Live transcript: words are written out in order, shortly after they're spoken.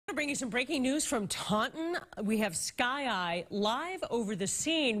bring you some breaking news from Taunton. We have Sky Eye live over the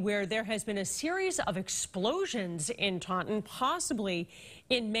scene where there has been a series of explosions in Taunton, possibly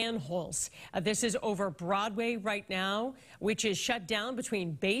in manholes. This is over Broadway right now, which is shut down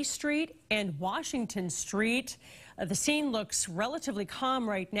between Bay Street and Washington Street. The scene looks relatively calm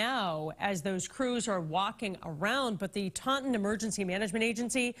right now as those crews are walking around, but the Taunton Emergency Management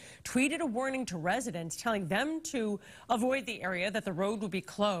Agency tweeted a warning to residents telling them to avoid the area, that the road will be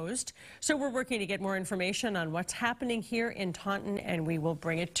closed. So we're working to get more information on what's happening here in Taunton, and we will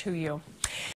bring it to you.